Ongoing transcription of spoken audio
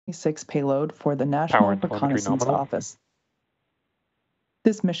126 payload for the Power National and telemetry Reconnaissance nominal. Office.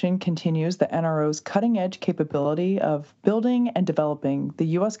 This mission continues the NRO's cutting-edge capability of building and developing the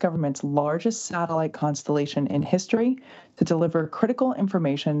U.S. government's largest satellite constellation in history to deliver critical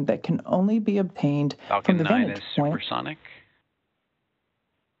information that can only be obtained Falcon from the 9 vantage is point supersonic.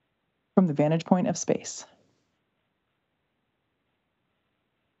 of space.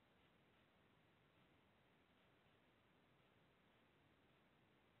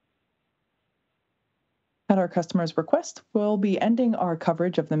 At our customer's request, we'll be ending our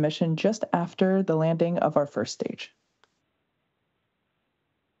coverage of the mission just after the landing of our first stage.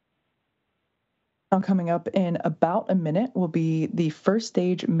 Now, coming up in about a minute will be the first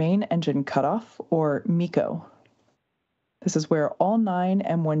stage main engine cutoff, or MECO. This is where all 9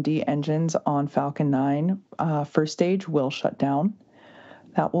 M1D engines on Falcon 9 first stage will shut down.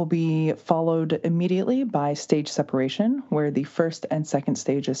 That will be followed immediately by stage separation, where the first and second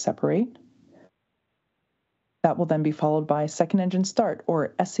stages separate. That will then be followed by second engine start,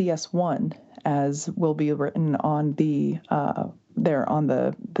 or SES1, as will be written on the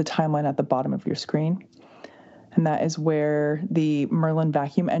timeline at the bottom of your screen. And that is where the Merlin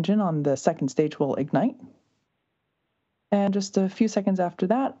vacuum engine on the second stage will ignite. And just a few seconds after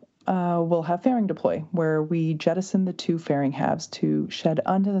that, we'll have fairing deploy, where we jettison the 2 fairing halves to shed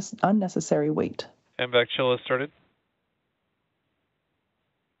unnecessary weight. MVAC chill has started.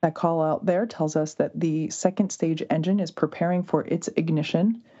 That call out there tells us that the second stage engine is preparing for its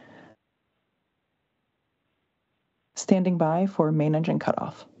ignition, standing by for main engine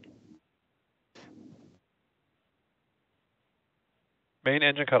cutoff. Main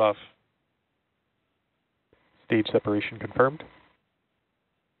engine cutoff. Stage separation confirmed.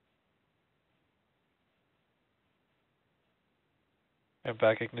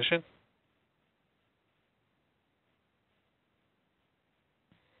 MVAC ignition.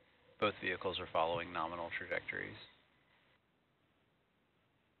 Both vehicles are following nominal trajectories.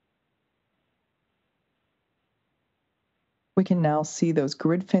 We can now see those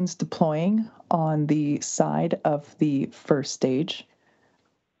grid fins deploying on the side of the first stage.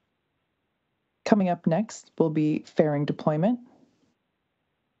 Coming up next will be fairing deployment.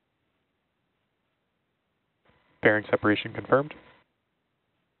 Fairing separation confirmed.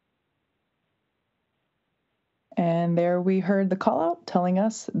 And there we heard the call out telling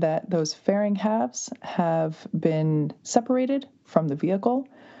us that those fairing halves have been separated from the vehicle,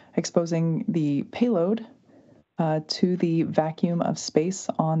 exposing the payload to the vacuum of space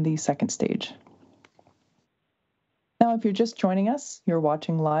on the second stage. Now, if you're just joining us, you're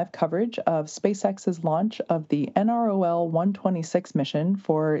watching live coverage of SpaceX's launch of the NROL-126 mission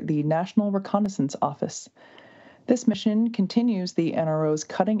for the National Reconnaissance Office. This mission continues the NRO's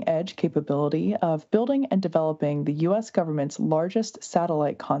cutting-edge capability of building and developing the U.S. government's largest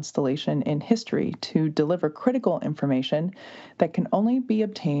satellite constellation in history to deliver critical information that can only be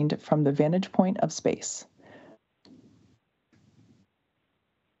obtained from the vantage point of space.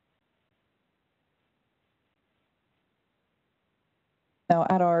 Now,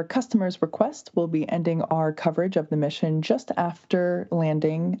 at our customer's request, we'll be ending our coverage of the mission just after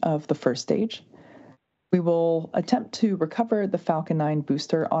landing of the first stage. We will attempt to recover the Falcon 9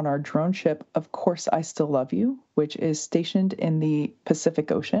 booster on our drone ship, Of Course I Still Love You, which is stationed in the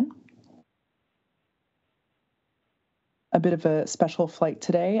Pacific Ocean. A bit of a special flight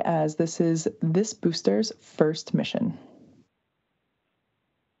today, as this is this booster's first mission.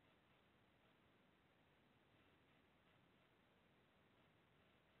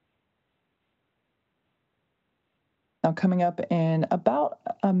 Now, coming up in about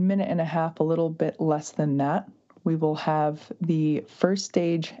a minute and a half, a little bit less than that, we will have the first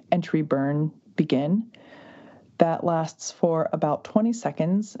stage entry burn begin. That lasts for about 20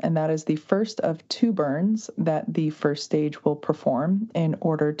 seconds, and that is the first of 2 burns that the first stage will perform in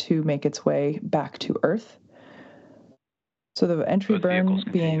order to make its way back to Earth. So the entry Both burn vehicles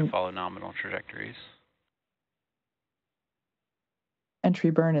continue being to follow nominal trajectories.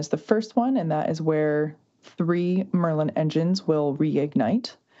 Entry burn is the first one, and that is where 3 Merlin engines will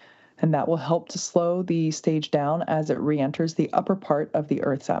reignite, and that will help to slow the stage down as it re-enters the upper part of the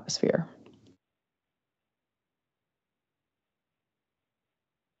Earth's atmosphere.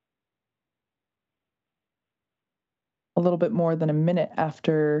 A little bit more than a minute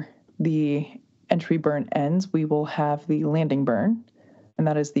after the entry burn ends, we will have the landing burn, and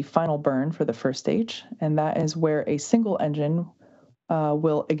that is the final burn for the first stage, and that is where a single engine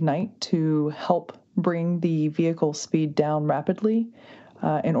will ignite to help bring the vehicle speed down rapidly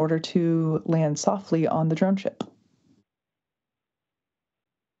in order to land softly on the drone ship.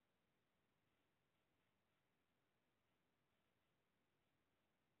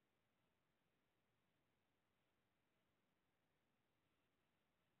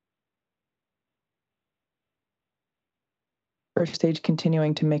 First stage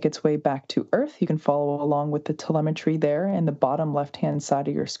continuing to make its way back to Earth. You can follow along with the telemetry there in the bottom left-hand side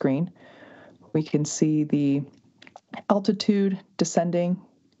of your screen. We can see the altitude descending,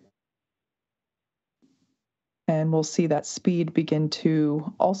 and we'll see that speed begin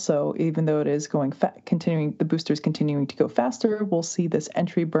to also, even though it is going continuing, the booster is continuing to go faster, we'll see this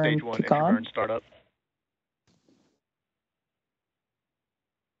entry burn Stage 1 kick entry on. burn startup.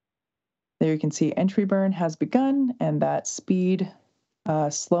 There you can see entry burn has begun, and that speed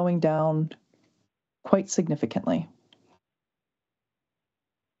slowing down quite significantly.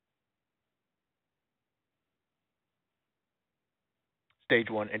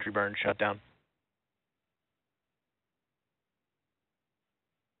 Stage 1 entry burn shutdown.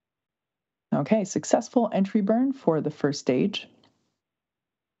 Okay, successful entry burn for the first stage.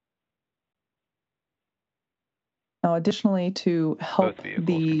 Now, additionally, to help Both vehicles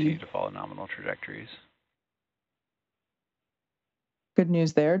continue to follow nominal trajectories. Good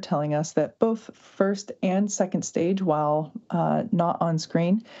news there, telling us that both first and second stage, while not on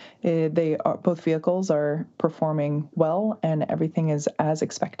screen, both vehicles are performing well and everything is as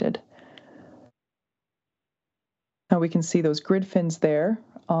expected. Now we can see those grid fins there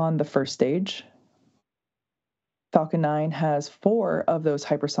on the first stage. Falcon 9 has 4 of those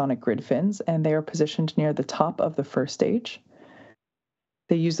hypersonic grid fins, and they are positioned near the top of the first stage.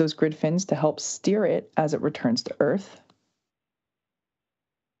 They use those grid fins to help steer it as it returns to Earth.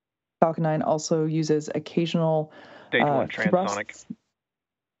 Falcon 9 also uses occasional Stage 1 transonic.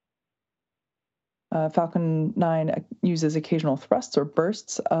 Falcon 9 uses occasional thrusts or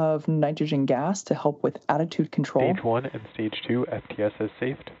bursts of nitrogen gas to help with attitude control. Stage 1 and Stage 2 FTS is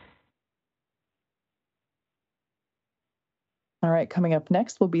saved. All right, coming up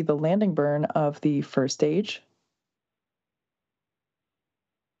next will be the landing burn of the first stage.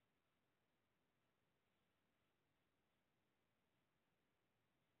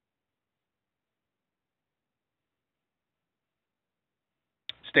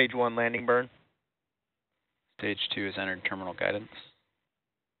 Stage 1 landing burn. Stage 2 has entered terminal guidance.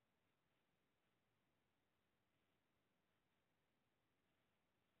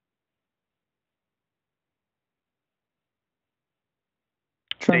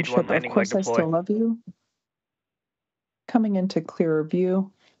 Drone Stage 1 ship, landing of course, leg I deploy. still love you. Coming into clearer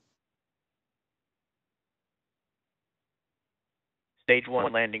view. Stage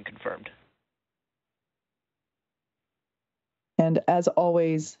 1 landing confirmed. And as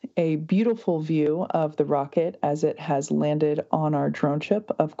always, a beautiful view of the rocket as it has landed on our drone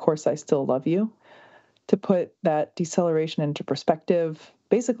ship. Of course, I still love you. To put that deceleration into perspective,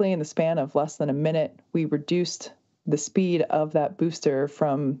 basically in the span of less than a minute, we reduced the speed of that booster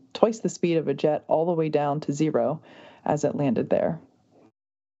from twice the speed of a jet all the way down to 0 as it landed there.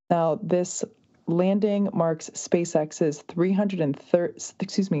 Now, this landing marks SpaceX's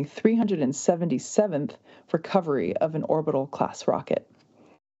 377th recovery of an orbital class rocket.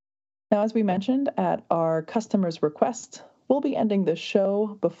 Now, as we mentioned, at our customer's request, we'll be ending the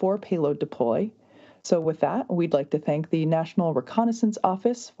show before payload deploy. So with that, we'd like to thank the National Reconnaissance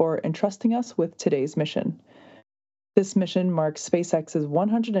Office for entrusting us with today's mission. This mission marks SpaceX's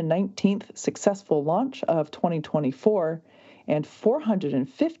 119th successful launch of 2024 and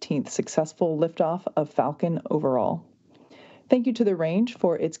 415th successful liftoff of Falcon overall. Thank you to the range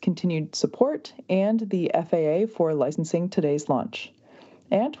for its continued support and the FAA for licensing today's launch.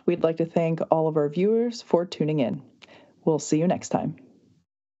 And we'd like to thank all of our viewers for tuning in. We'll see you next time.